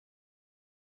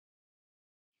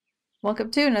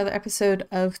Welcome to another episode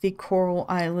of the Coral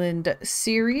Island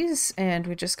series, and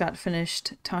we just got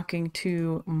finished talking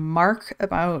to Mark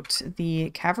about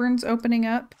the caverns opening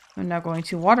up. I'm now going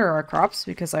to water our crops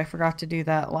because I forgot to do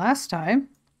that last time,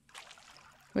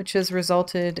 which has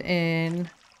resulted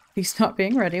in these not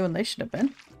being ready when they should have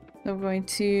been. So I'm going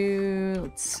to,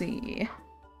 let's see.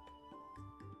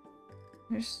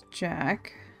 There's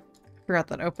Jack. Forgot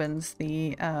that opens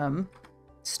the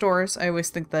stores. I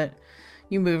always think that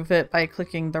you move it by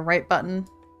clicking the right button,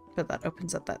 but that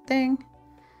opens up that thing.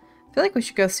 I feel like we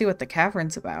should go see what the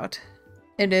cavern's about.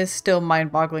 It is still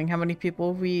mind-boggling how many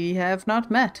people we have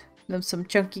not met. There's some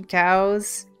chunky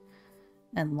cows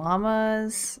and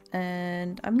llamas,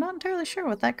 and I'm not entirely sure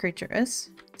what that creature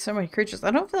is. So many creatures.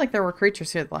 I don't feel like there were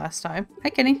creatures here the last time. Hi,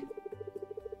 Kenny.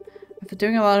 I've been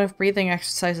doing a lot of breathing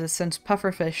exercises since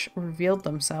pufferfish revealed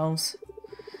themselves.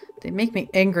 They make me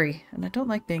angry, and I don't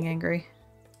like being angry.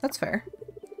 That's fair.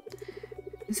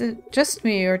 Is it just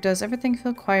me, or does everything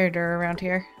feel quieter around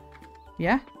here?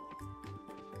 Yeah?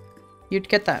 You'd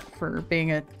get that for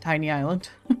being a tiny island.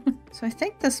 So I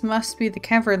think this must be the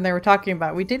cavern they were talking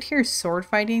about. We did hear sword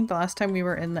fighting the last time we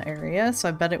were in the area, so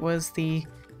I bet it was the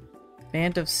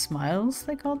Band of Smiles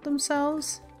they called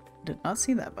themselves. Did not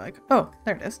see that bug. Oh,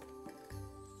 there it is.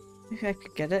 Maybe I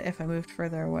could get it if I moved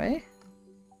further away.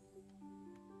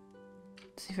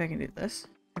 Let's see if I can do this.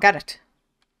 I got it.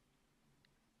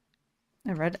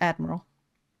 A red admiral.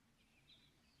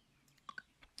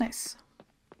 Nice.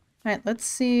 Alright, let's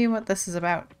see what this is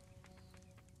about.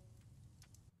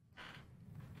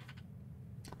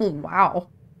 Oh, wow.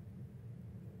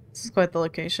 This is quite the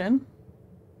location.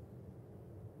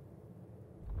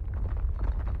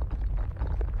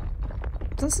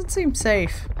 Doesn't seem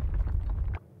safe.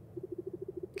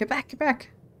 Get back, get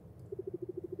back.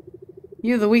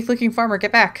 You, the weak-looking farmer,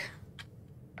 get back.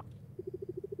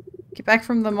 Get back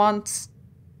from the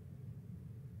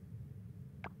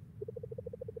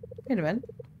Wait a minute.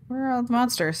 Where are all the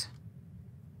monsters?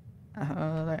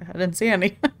 I didn't see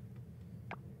any.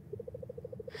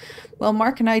 Well,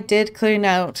 Mark and I did clean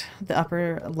out the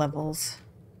upper levels,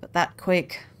 but that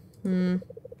quake, that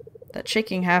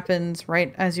shaking happens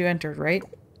right as you entered, right?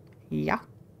 Yeah.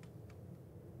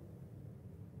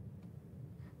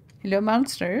 Hello,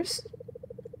 monsters.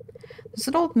 There's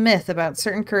an old myth about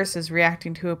certain curses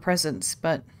reacting to a presence,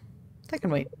 but that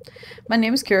can wait. My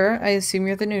name is Kira. I assume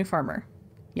you're the new farmer.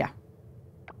 Yeah.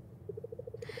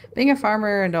 Being a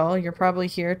farmer and all, you're probably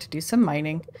here to do some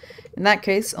mining. In that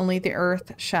case, only the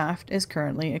earth shaft is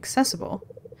currently accessible.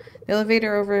 The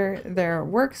elevator over there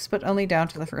works, but only down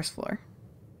to the first floor.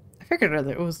 I figured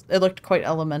it looked quite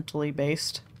elementally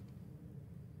based.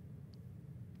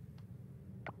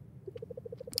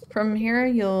 From here,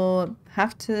 you'll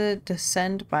have to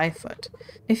descend by foot.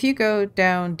 If you go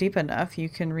down deep enough, you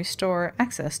can restore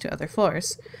access to other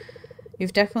floors.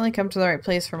 You've definitely come to the right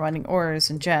place for mining ores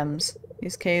and gems.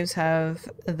 These caves have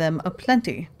them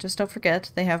aplenty. Just don't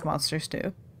forget, they have monsters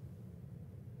too.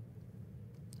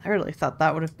 I really thought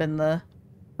that would have been the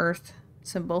earth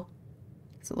symbol,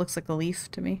 because it looks like a leaf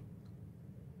to me.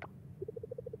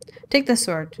 Take this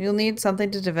sword. You'll need something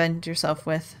to defend yourself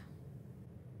with.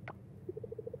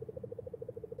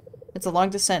 It's a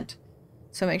long descent,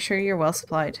 so make sure you're well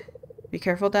supplied. Be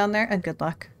careful down there, and good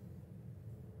luck.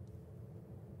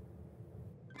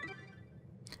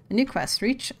 A new quest.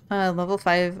 Reach level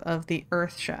 5 of the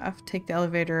Earth Shaft. Take the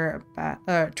elevator back,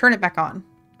 turn it back on.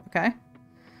 Okay.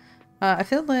 I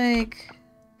feel like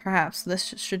perhaps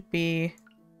this should be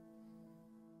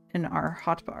in our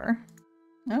hotbar.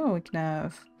 Oh, we can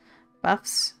have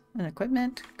buffs and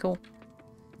equipment. Cool.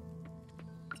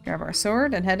 Grab our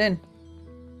sword and head in.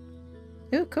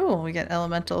 Ooh, cool. We get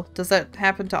elemental. Does that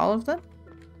happen to all of them?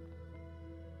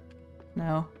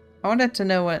 No. I wanted to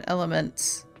know what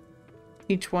elements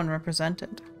each one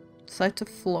represented. Select a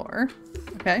floor.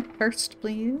 Okay, first,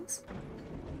 please.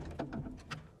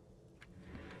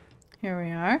 Here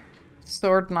we are.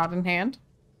 Sword not in hand.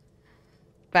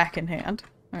 Back in hand.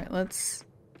 Alright, let's...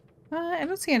 I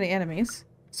don't see any enemies,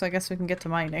 so I guess we can get to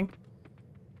mining.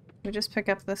 We just pick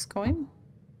up this coin?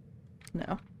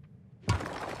 No.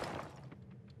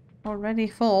 Already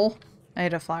full. I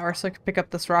had a flower so I could pick up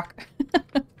this rock.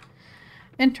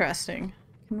 Interesting.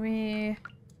 Can we...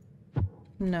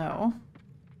 No.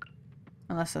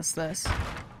 Unless that's this.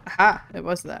 Aha! It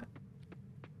was that.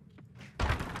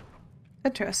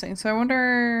 Interesting. So I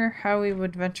wonder how we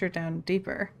would venture down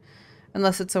deeper.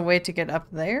 Unless it's a way to get up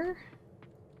there?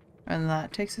 And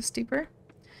that takes us deeper?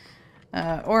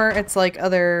 Or it's like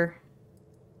other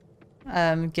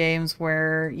games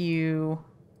where you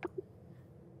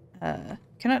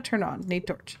Cannot turn on. Need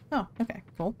torch. Oh, okay,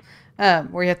 cool.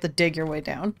 Where you have to dig your way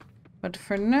down. But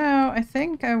for now, I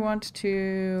think I want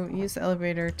to use the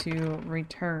elevator to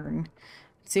return.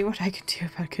 See what I can do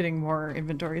about getting more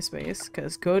inventory space,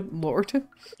 because good lord,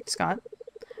 Scott.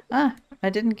 Ah, I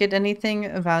didn't get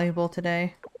anything valuable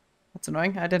today. That's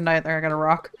annoying. I didn't either. I got a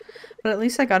rock. But at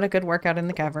least I got a good workout in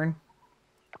the cavern.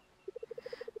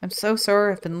 I'm so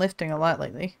sore. I've been lifting a lot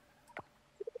lately.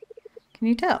 Can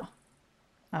you tell?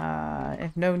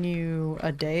 I've known you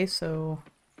a day, so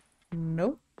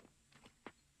nope.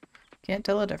 Can't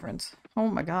tell a difference. Oh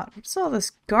my god, what's all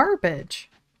this garbage?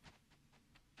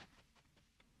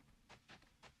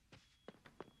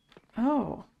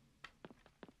 Oh.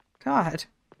 God.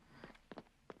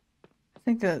 I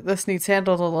think that this needs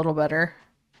handled a little better.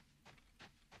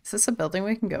 Is this a building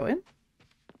we can go in?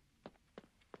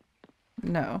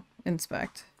 No.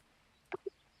 Inspect.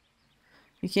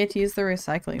 You can't use the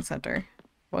recycling center.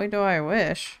 Boy, do I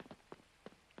wish.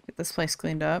 Get this place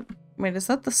cleaned up. Wait, is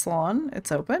that the salon?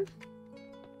 It's open?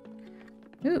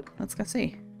 Ooh, let's go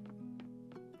see.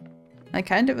 I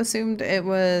kind of assumed it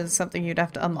was something you'd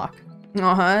have to unlock.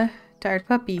 Uh-huh. Tired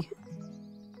puppy.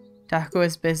 Taco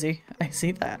is busy. I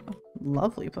see that.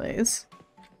 Lovely place.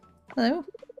 Hello.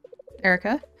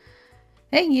 Erica.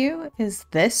 Hey you, is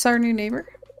this our new neighbor?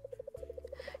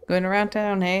 Going around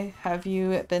town, hey? Have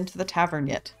you been to the tavern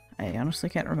yet? I honestly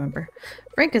can't remember.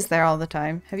 Frank is there all the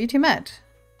time. Have you two met?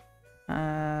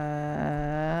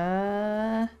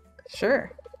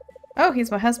 Sure. Oh, he's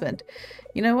my husband.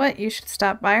 You know what? You should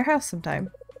stop by our house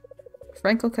sometime.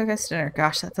 Frank will cook us dinner.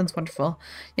 Gosh, that sounds wonderful.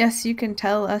 Yes, you can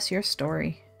tell us your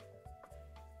story.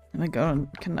 Oh my god,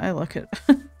 can I look at...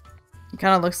 He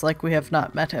kind of looks like we have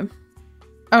not met him.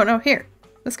 Oh no, here.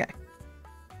 This guy.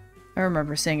 I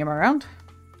remember seeing him around.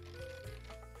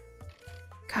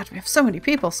 God, we have so many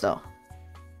people still.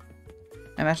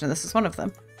 I imagine this is one of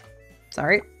them.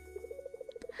 Sorry.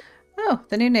 Oh,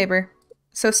 the new neighbor.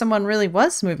 So someone really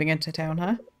was moving into town,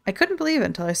 huh? I couldn't believe it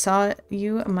until I saw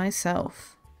you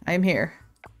myself. I am here.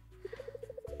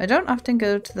 I don't often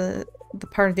go to the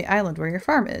part of the island where your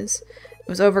farm is. It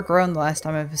was overgrown the last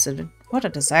time I visited. What a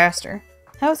disaster.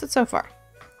 How is it so far?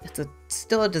 It's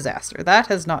still a disaster. That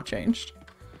has not changed.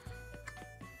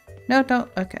 No,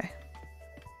 don't. Okay.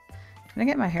 Can I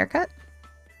get my hair cut?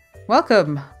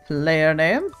 Welcome, player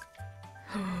name.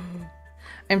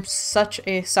 I'm such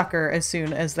a sucker as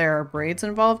soon as there are braids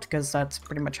involved, because that's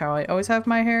pretty much how I always have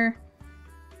my hair.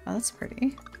 Oh, that's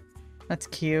pretty. That's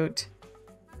cute.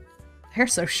 The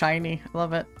hair's so shiny. I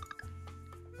love it.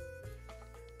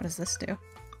 What does this do?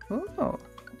 Oh,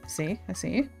 I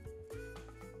see.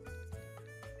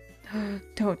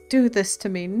 Don't do this to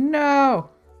me. No!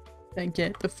 I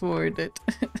can't afford it.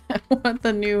 I want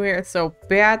the new hair so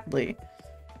badly.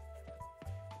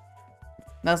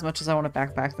 Not as much as I want a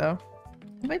backpack, though.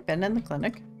 Have I been in the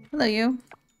clinic? Hello, you.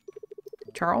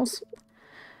 Charles.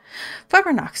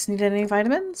 GamingSilverNox, need any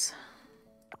vitamins?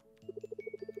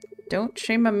 Don't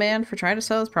shame a man for trying to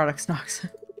sell his products, Nox.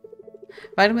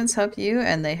 Vitamins help you,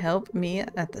 and they help me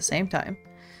at the same time.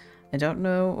 I don't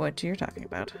know what you're talking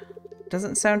about.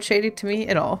 Doesn't sound shady to me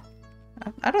at all.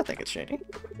 I don't think it's shady.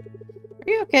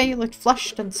 Are you okay? You looked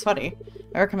flushed and sweaty.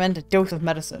 I recommend a dose of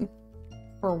medicine.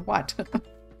 For what?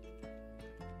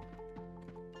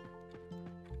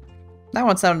 That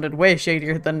one sounded way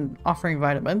shadier than offering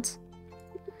vitamins.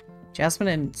 Jasmine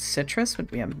and citrus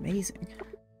would be amazing.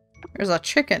 There's a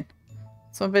chicken.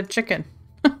 It's a big chicken.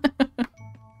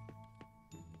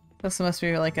 This must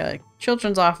be like a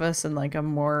children's office and like a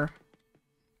more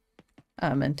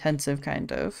intensive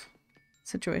kind of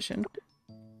situation.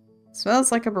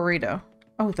 Smells like a burrito.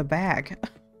 Oh, the bag.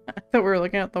 I thought we were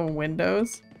looking at the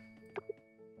windows.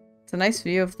 It's a nice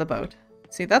view of the boat.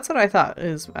 See, that's what I thought,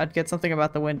 is I'd get something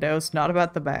about the windows, not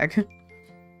about the bag.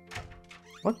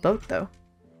 What boat, though?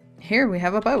 Here we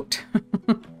have a boat.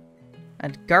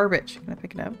 And garbage. Can I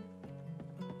pick it up?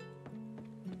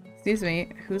 Excuse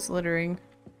me, who's littering?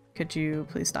 Could you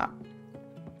please stop?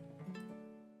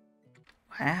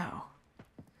 Wow.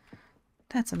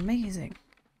 That's amazing.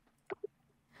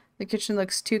 The kitchen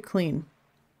looks too clean.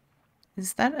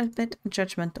 Is that a bit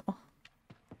judgmental?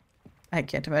 I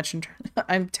can't imagine.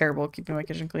 I'm terrible at keeping my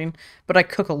kitchen clean, but I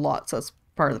cook a lot, so that's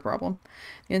part of the problem.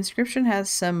 The inscription has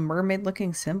some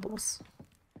mermaid-looking symbols.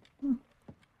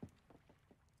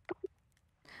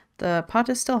 The pot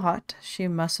is still hot. She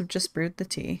must have just brewed the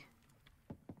tea.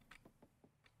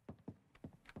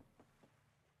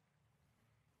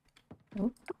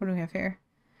 Oh, what do we have here?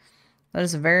 That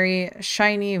is a very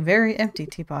shiny, very empty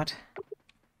teapot.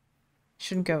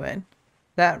 Shouldn't go in.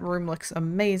 That room looks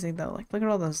amazing though. Like, look at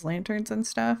all those lanterns and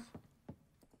stuff.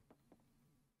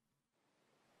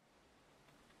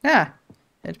 Ah,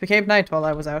 it became night while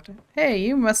I was out. Hey,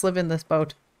 you must live in this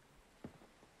boat.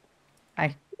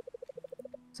 Hi.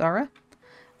 Zara?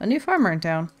 A new farmer in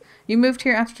town. You moved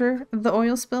here after the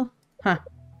oil spill? Huh.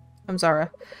 I'm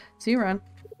Zara. See you around.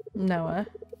 Noah.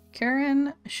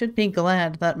 Karen should be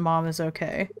glad that Mom is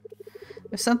okay.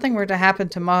 If something were to happen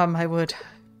to Mom, I would...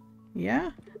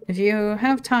 Yeah? If you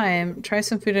have time, try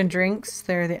some food and drinks.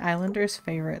 They're the Islanders'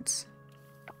 favorites.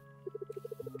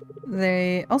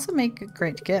 They also make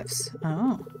great gifts.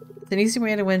 Oh. It's an easy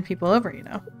way to win people over, you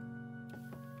know.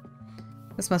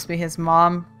 This must be his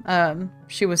mom.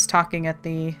 She was talking at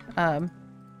the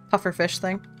pufferfish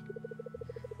thing.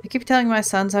 I keep telling my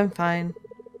sons I'm fine.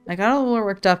 I got a little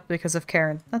worked up because of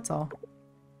Karen, that's all.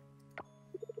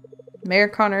 Mayor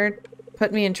Connor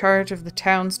put me in charge of the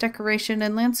town's decoration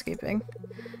and landscaping.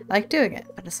 I like doing it,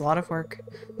 but it's a lot of work.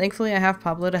 Thankfully I have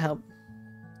Pablo to help.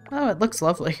 Oh, it looks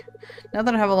lovely. Now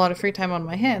that I have a lot of free time on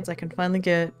my hands, I can finally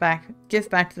give back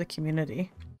to the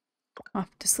community. Off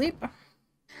to sleep.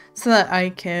 So that I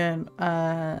can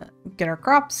get our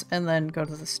crops and then go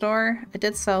to the store. I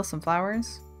did sell some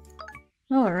flowers.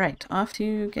 Alright, off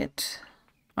to get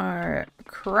our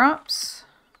crops.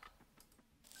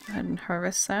 Go ahead and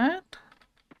harvest that.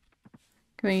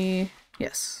 Can we...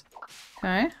 Yes.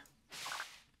 Okay.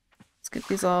 Let's get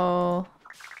these all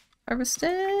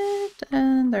harvested,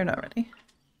 and they're not ready.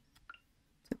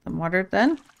 Let's get them watered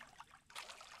then. Do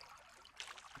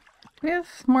we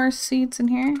have more seeds in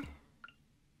here?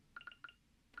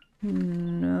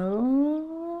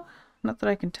 No, not that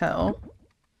I can tell.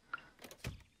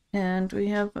 And we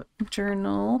have a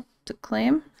journal to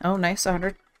claim. Oh, nice,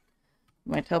 100.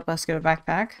 Might help us get a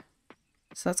backpack.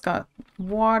 So that's got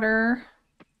water.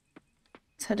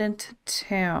 Let's head into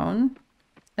town.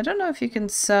 I don't know if you can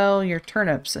sell your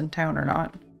turnips in town or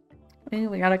not. Hey,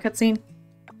 we got a cutscene.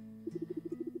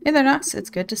 Hey there, Nox. It's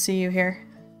good to see you here.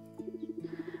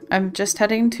 I'm just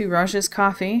heading to Raj's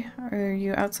coffee. Are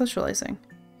you out socializing?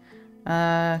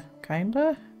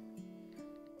 Kinda?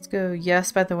 Let's go.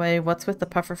 Yes, by the way, what's with the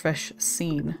pufferfish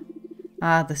scene?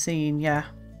 Ah, the scene, yeah.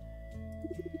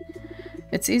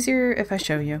 It's easier if I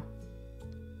show you.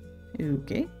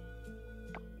 Okay.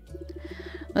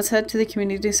 Let's head to the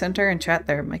community center and chat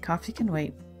there. My coffee can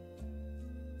wait.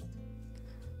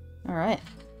 Alright.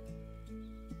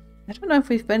 I don't know if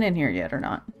we've been in here yet or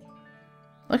not.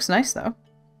 Looks nice though.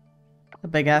 A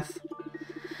big F.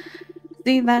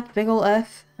 See that big ol'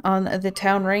 F on the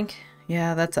town rink?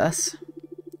 Yeah, that's us.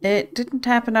 It didn't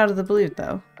happen out of the blue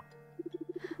though.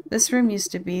 This room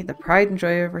used to be the pride and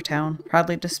joy of our town,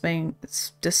 proudly displaying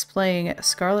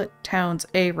Scarlet Town's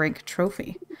A rank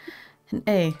trophy. An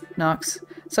A, Nox.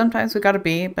 Sometimes we got a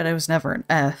B, but it was never an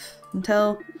F.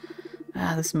 Until...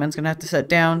 this man's gonna have to sit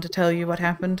down to tell you what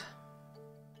happened.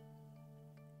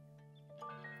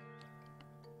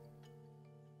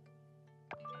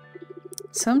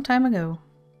 Some time ago.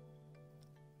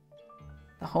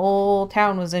 The whole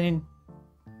town was in...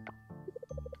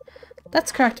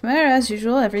 That's correct, Mayor. As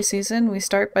usual, every season we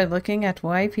start by looking at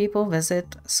why people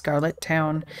visit Scarlet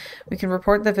Town. We can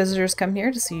report that visitors come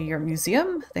here to see your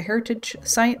museum, the heritage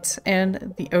sites,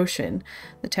 and the ocean.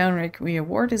 The town rank we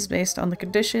award is based on the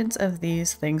conditions of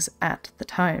these things at the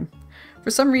time. For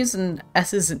some reason,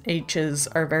 S's and H's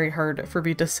are very hard for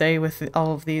me to say with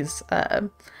all of these. I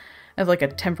have like a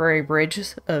temporary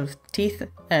bridge of teeth,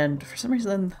 and for some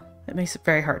reason it makes it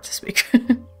very hard to speak.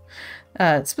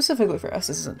 Specifically for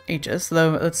S's and H's,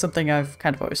 though it's something I've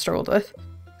kind of always struggled with.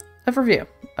 A review.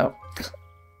 Oh.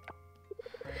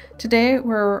 Today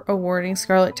we're awarding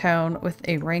Scarlet Town with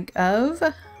a rank of...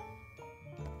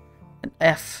 an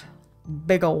F.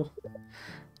 Big ol'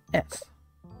 F.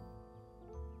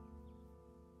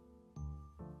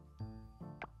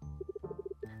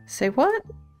 Say what?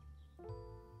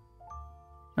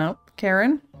 Oh,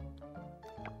 Karen?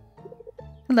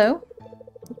 Hello?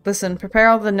 Listen, prepare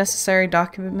all the necessary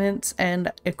documents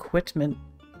and equipment.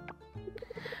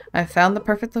 I've found the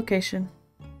perfect location.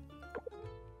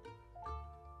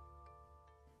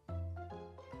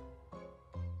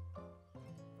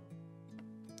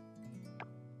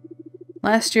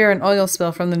 Last year, an oil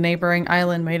spill from the neighboring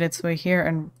island made its way here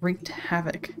and wreaked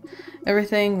havoc.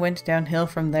 Everything went downhill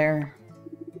from there.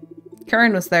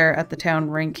 Karen was there at the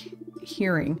town rink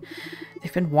hearing.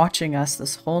 They've been watching us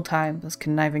this whole time, those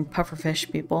conniving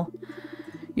pufferfish people.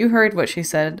 You heard what she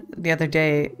said the other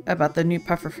day about the new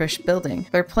pufferfish building.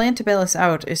 Their plan to bail us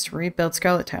out is to rebuild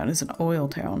Scarlet Town as an oil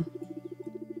town.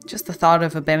 Just the thought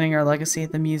of abandoning our legacy,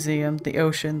 the museum, the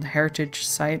ocean, the heritage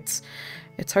sites,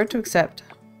 it's hard to accept.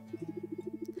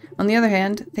 On the other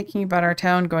hand, thinking about our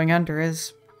town going under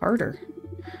is harder.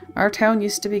 Our town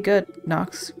used to be good,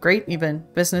 Nox. Great, even.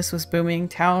 Business was booming.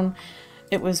 Town,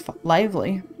 it was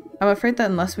lively. I'm afraid that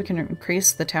unless we can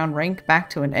increase the town rank back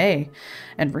to an A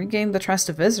and regain the trust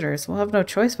of visitors, we'll have no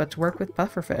choice but to work with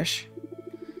pufferfish.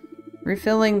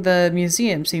 Refilling the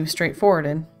museum seems straightforward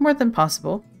and more than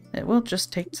possible. It will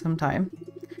just take some time.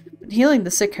 But healing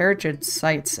the sick heritage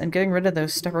sites and getting rid of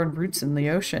those stubborn roots in the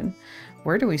ocean.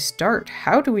 Where do we start?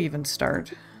 How do we even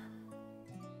start?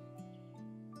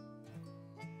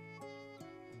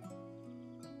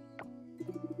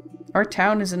 Our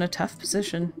town is in a tough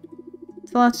position.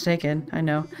 It's a lot to take in, I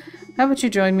know. How about you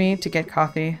join me to get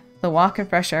coffee? The walk and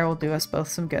fresh air will do us both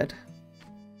some good.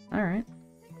 Alright.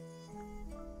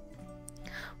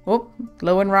 Oh,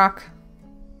 glowing rock.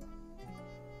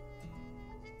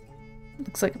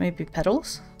 Looks like maybe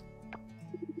petals.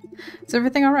 Is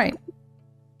everything alright?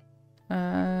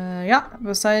 Yeah,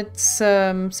 besides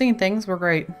seeing things, we're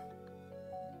great.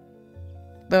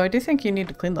 Though I do think you need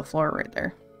to clean the floor right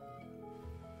there.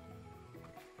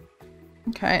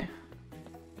 Okay.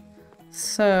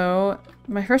 So,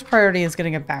 my first priority is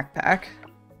getting a backpack.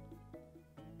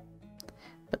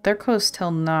 But they're closed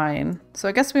till 9. So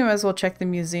I guess we might as well check the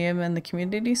museum and the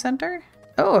community center.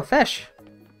 Oh, a fish!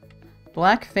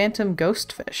 Black phantom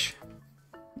ghost fish.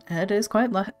 It is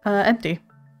quite empty.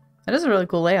 That is a really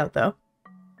cool layout, though.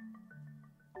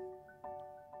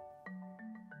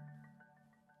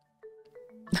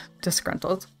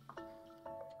 Disgruntled.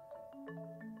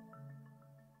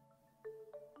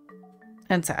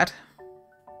 And sad.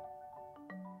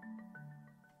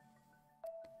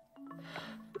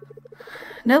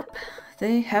 Nope,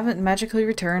 they haven't magically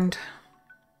returned.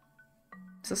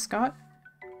 Is this Scott?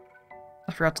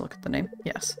 I forgot to look at the name.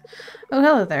 Yes. Oh,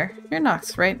 hello there. You're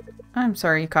Nox, right? I'm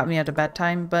sorry you caught me at a bad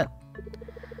time, but...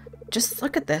 Just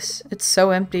look at this. It's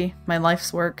so empty. My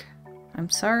life's work. I'm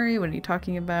sorry, what are you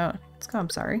talking about? Let's go,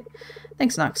 I'm sorry.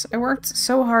 Thanks, Nox. I worked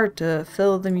so hard to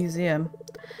fill the museum.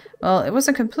 Well, it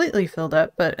wasn't completely filled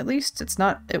up, but at least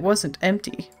it wasn't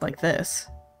empty like this.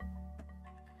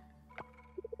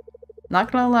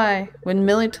 Not gonna lie, when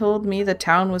Millie told me the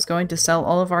town was going to sell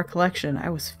all of our collection, I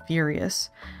was furious.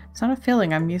 It's not a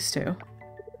feeling I'm used to.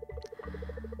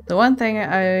 The one thing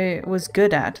I was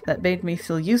good at that made me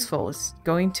feel useful is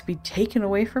going to be taken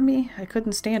away from me. I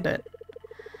couldn't stand it.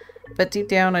 But deep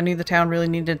down, I knew the town really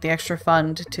needed the extra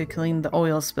fund to clean the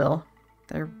oil spill.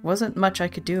 There wasn't much I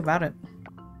could do about it.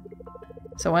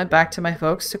 So I went back to my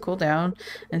folks to cool down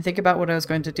and think about what I was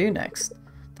going to do next.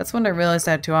 That's when I realized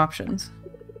I had two options.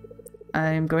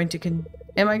 Am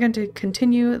I going to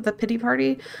continue the pity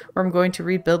party, or I'm going to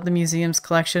rebuild the museum's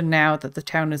collection now that the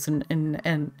town is in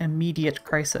an immediate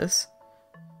crisis?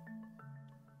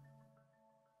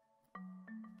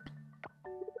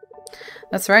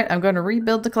 That's right, I'm going to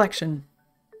rebuild the collection.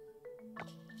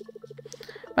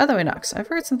 By the way, Nox, I've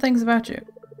heard some things about you.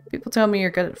 People tell me you're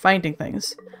good at finding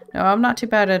things. Now, I'm not too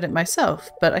bad at it myself,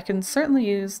 but I can certainly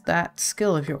use that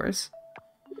skill of yours.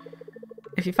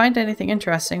 If you find anything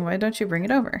interesting, why don't you bring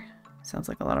it over? Sounds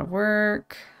like a lot of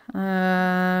work.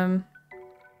 Can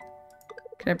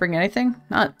I bring anything?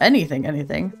 Not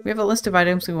anything. We have a list of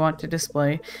items we want to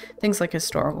display. Things like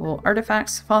historical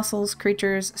artifacts, fossils,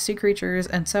 creatures, sea creatures,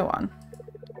 and so on.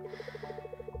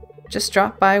 Just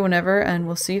drop by whenever and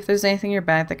we'll see if there's anything in your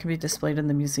bag that can be displayed in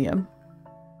the museum.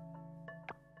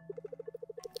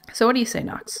 So what do you say,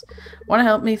 Nox? Want to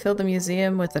help me fill the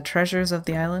museum with the treasures of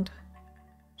the island?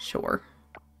 Sure.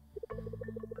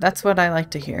 That's what I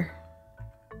like to hear.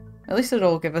 At least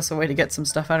it'll give us a way to get some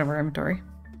stuff out of our inventory.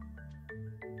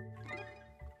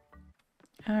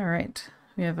 Alright,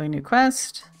 we have a new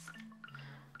quest.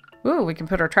 Ooh, we can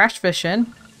put our trash fish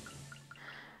in.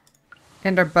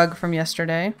 And our bug from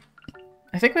yesterday.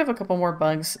 I think we have a couple more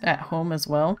bugs at home as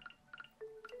well.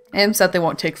 Em said they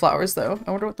won't take flowers though.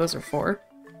 I wonder what those are for.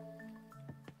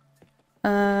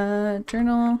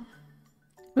 Journal.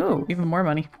 Ooh, even more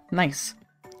money. Nice.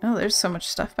 Oh, there's so much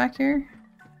stuff back here.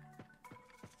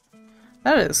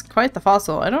 That is quite the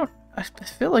fossil. I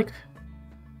feel like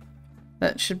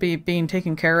that should be being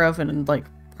taken care of and like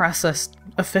processed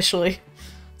officially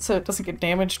so it doesn't get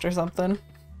damaged or something.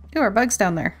 Ooh, our bug's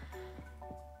down there.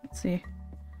 Let's see.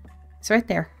 It's right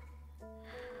there.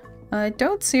 I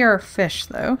don't see our fish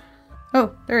though.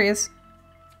 Oh, there he is.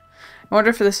 I wonder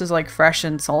if this is like fresh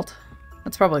and salt.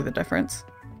 That's probably the difference.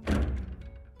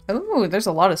 Oh, there's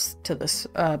a lot to this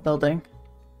building.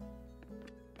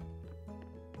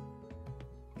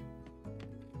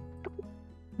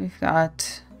 We've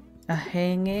got a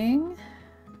hanging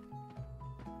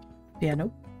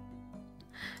piano.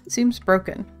 Seems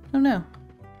broken. Oh no.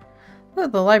 Oh,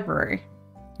 the library.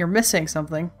 You're missing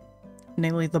something.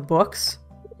 Namely the books.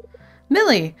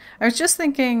 Millie! I was just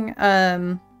thinking,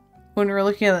 when we were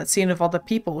looking at that scene of all the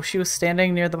people, she was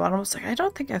standing near the bottom. I was like, I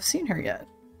don't think I've seen her yet.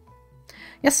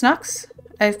 Yes, Nox.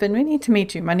 I've been meaning to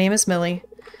meet you. My name is Millie.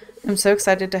 I'm so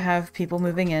excited to have people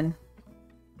moving in.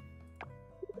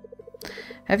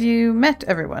 Have you met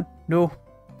everyone? No,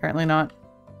 apparently not.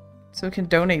 So we can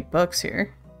donate books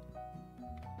here.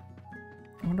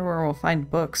 I wonder where we'll find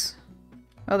books.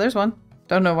 Oh, there's one.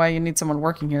 Don't know why you need someone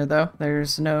working here, though.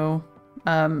 There's no,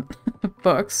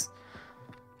 books.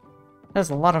 There's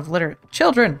a lot of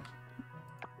children!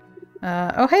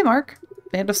 Oh hey Mark!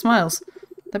 Band of Smiles.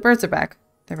 The birds are back.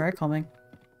 They're very calming.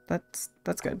 That's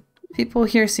good. People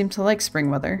here seem to like spring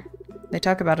weather. They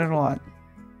talk about it a lot.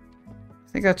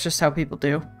 I think that's just how people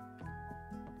do.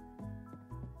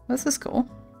 This is cool.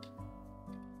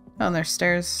 Oh, and there's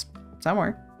stairs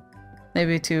somewhere.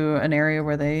 Maybe to an area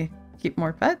where they keep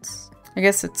more pets? I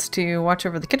guess it's to watch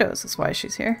over the kiddos, that's why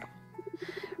she's here.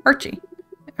 Archie,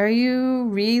 are you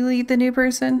really the new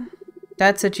person?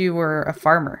 Dad said you were a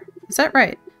farmer. Is that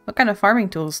right? What kind of farming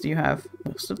tools do you have?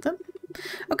 Most of them?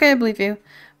 Okay, I believe you.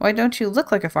 Why don't you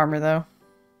look like a farmer, though?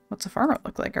 What's a farmer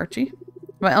look like, Archie?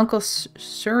 My uncle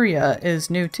Surya is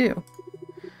new, too.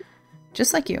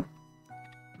 Just like you.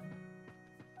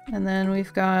 And then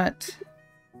we've got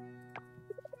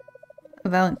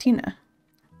Valentina.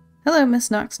 Hello,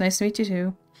 Miss Nox. Nice to meet you,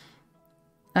 too.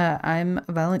 I'm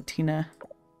Valentina.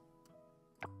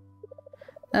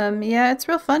 Yeah, it's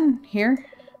real fun here.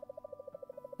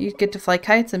 You get to fly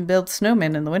kites and build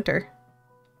snowmen in the winter.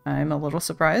 I'm a little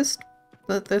surprised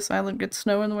that this island gets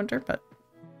snow in the winter, but...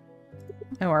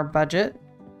 Oh, our budget.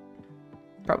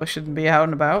 Probably shouldn't be out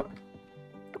and about.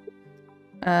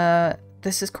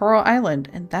 This is Coral Island,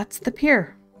 and that's the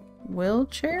pier.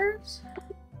 Wheelchairs?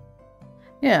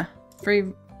 Yeah,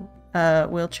 free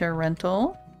wheelchair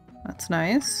rental. That's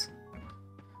nice.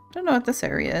 Don't know what this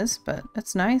area is, but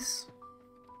it's nice.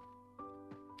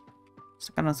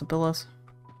 Stuck on some pillows.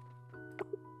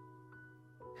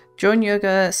 Join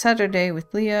yoga Saturday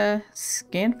with Leah.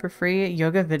 Scan for free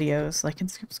yoga videos. Like and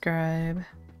subscribe.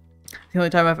 The only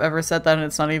time I've ever said that, and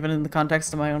it's not even in the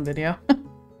context of my own video.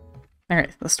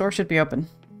 Alright, the store should be open.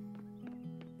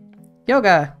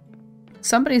 Yoga!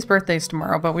 Somebody's birthday's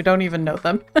tomorrow, but we don't even know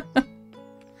them.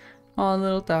 Aw,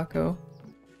 little taco.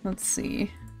 Let's see.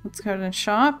 Let's go and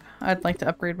shop. I'd like to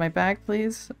upgrade my bag,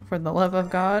 please. For the love of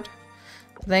God.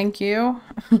 Thank you.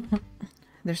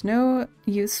 There's no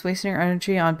use wasting our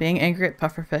energy on being angry at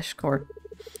Pufferfish Court.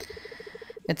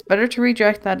 It's better to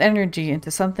redirect that energy into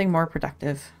something more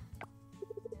productive.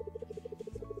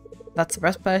 That's the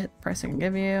best price I can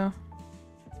give you.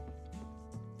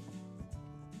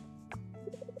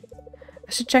 I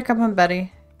should check up on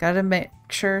Betty. Gotta make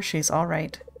sure she's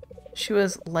alright. She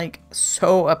was, like,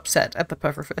 so upset at the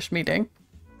Pufferfish meeting.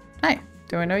 Hi,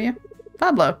 do I know you?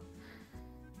 Pablo.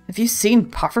 Have you seen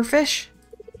Pufferfish?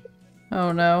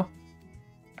 Oh no.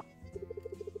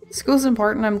 School's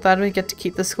important. I'm glad we get to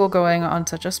keep the school going on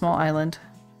such a small island.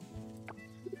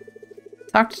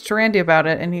 Talked to Randy about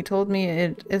it, and he told me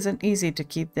it isn't easy to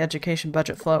keep the education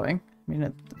budget flowing. I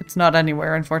mean, it's not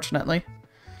anywhere, unfortunately.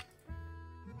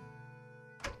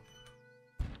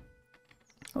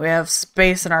 We have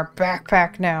space in our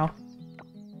backpack now.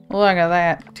 Look at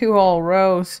that. 2 whole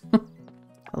rows.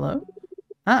 Hello?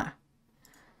 Ah.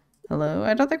 Hello?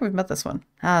 I don't think we've met this one.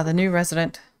 Ah, the new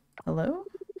resident. Hello?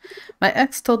 My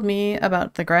ex told me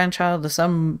about the grandchild of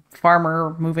some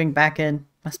farmer moving back in.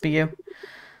 Must be you.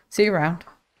 See you around.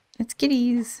 It's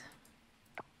kitties.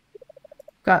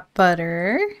 Got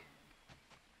butter.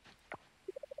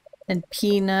 And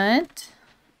peanut.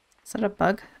 Is that a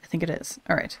bug? I think it is.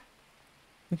 Alright.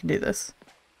 We can do this.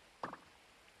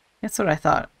 That's what I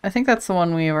thought. I think that's the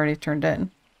one we already turned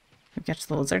in. We catch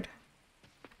the lizard.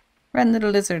 Run,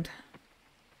 little lizard.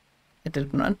 It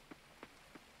didn't run.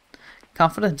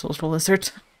 Confidential little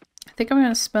lizard. I think I'm going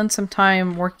to spend some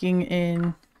time working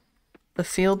in the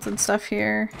fields and stuff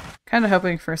here. Kind of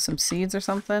hoping for some seeds or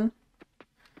something.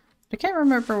 I can't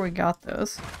remember where we got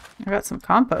those. I got some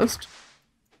compost.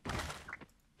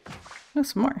 Oh,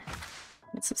 some more.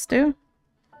 What's this do?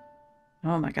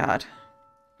 Oh my god.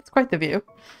 It's quite the view.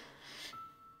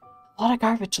 A lot of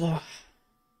garbage though. I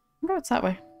wonder what's that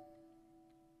way.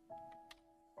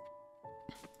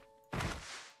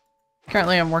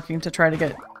 Currently I'm working to try to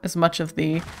get as much of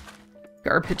the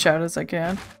garbage out as I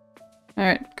can.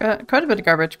 Alright, got quite a bit of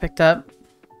garbage picked up.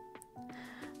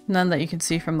 None that you can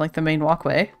see from like the main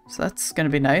walkway, so that's gonna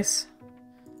be nice.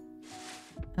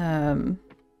 I'm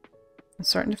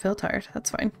starting to feel tired,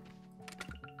 that's fine.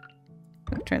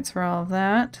 Transfer all of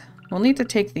that. We'll need to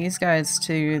take these guys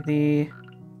to the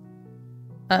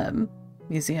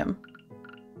museum.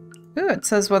 Ooh, it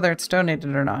says whether it's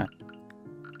donated or not.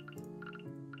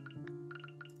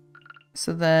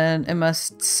 So then it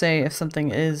must say if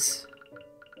something is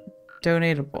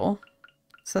donatable.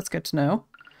 So that's good to know.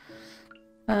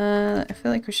 I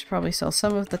feel like we should probably sell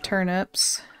some of the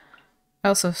turnips. I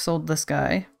also sold this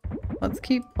guy. Let's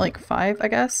keep like 5, I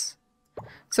guess.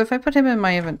 So if I put him in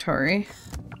my inventory,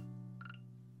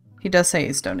 he does say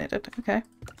he's donated. Okay.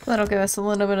 That'll give us a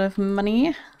little bit of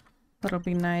money. That'll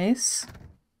be nice.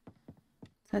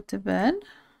 Set to bed.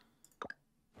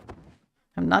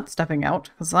 I'm not stepping out,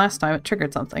 because last time it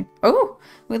triggered something. Oh!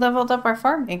 We leveled up our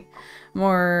farming.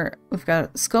 We've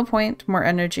got a skill point, more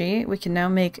energy. We can now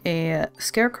make a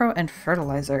scarecrow and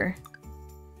fertilizer.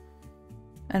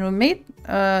 And we made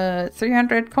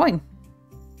 300 coin.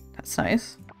 That's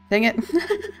nice. Dang it.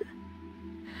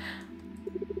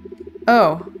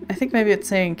 Oh, I think maybe it's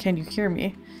saying, can you hear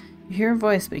me? You hear a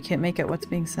voice, but you can't make out what's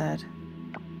being said.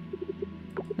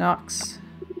 Nox.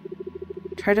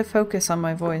 Try to focus on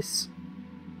my voice.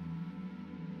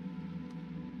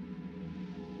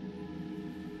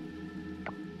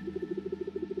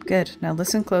 Good. Now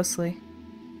listen closely.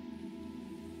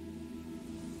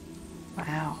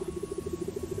 Wow.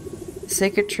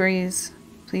 Sacred trees.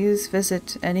 Please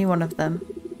visit any one of them.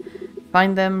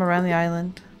 Find them around the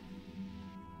island.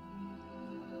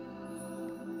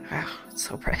 Wow, it's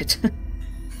so bright.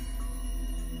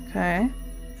 Okay.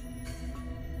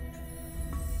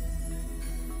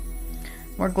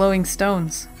 More glowing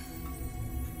stones.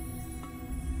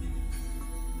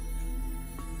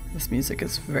 This music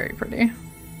is very pretty.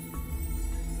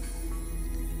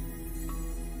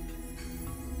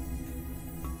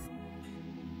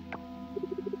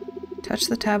 Touch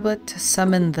the tablet to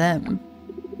summon them.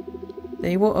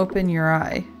 They will open your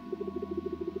eye.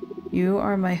 You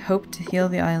are my hope to heal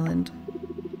the island.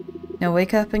 Now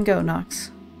wake up and go,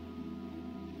 Nox.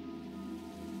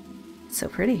 It's so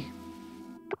pretty.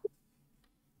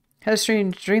 Had a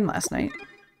strange dream last night.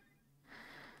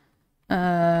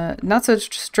 Not so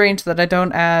strange that I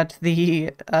don't add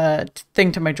the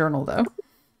thing to my journal, though.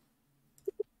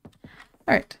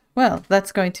 Alright, well,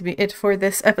 that's going to be it for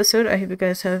this episode. I hope you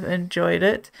guys have enjoyed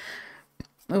it.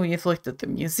 We've looked at the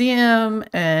museum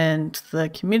and the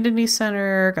community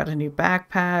center, got a new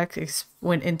backpack,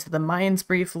 went into the mines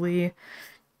briefly.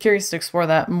 Curious to explore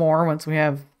that more once we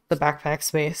have the backpack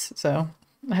space. So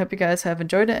I hope you guys have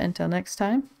enjoyed it. Until next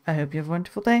time, I hope you have a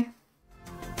wonderful day.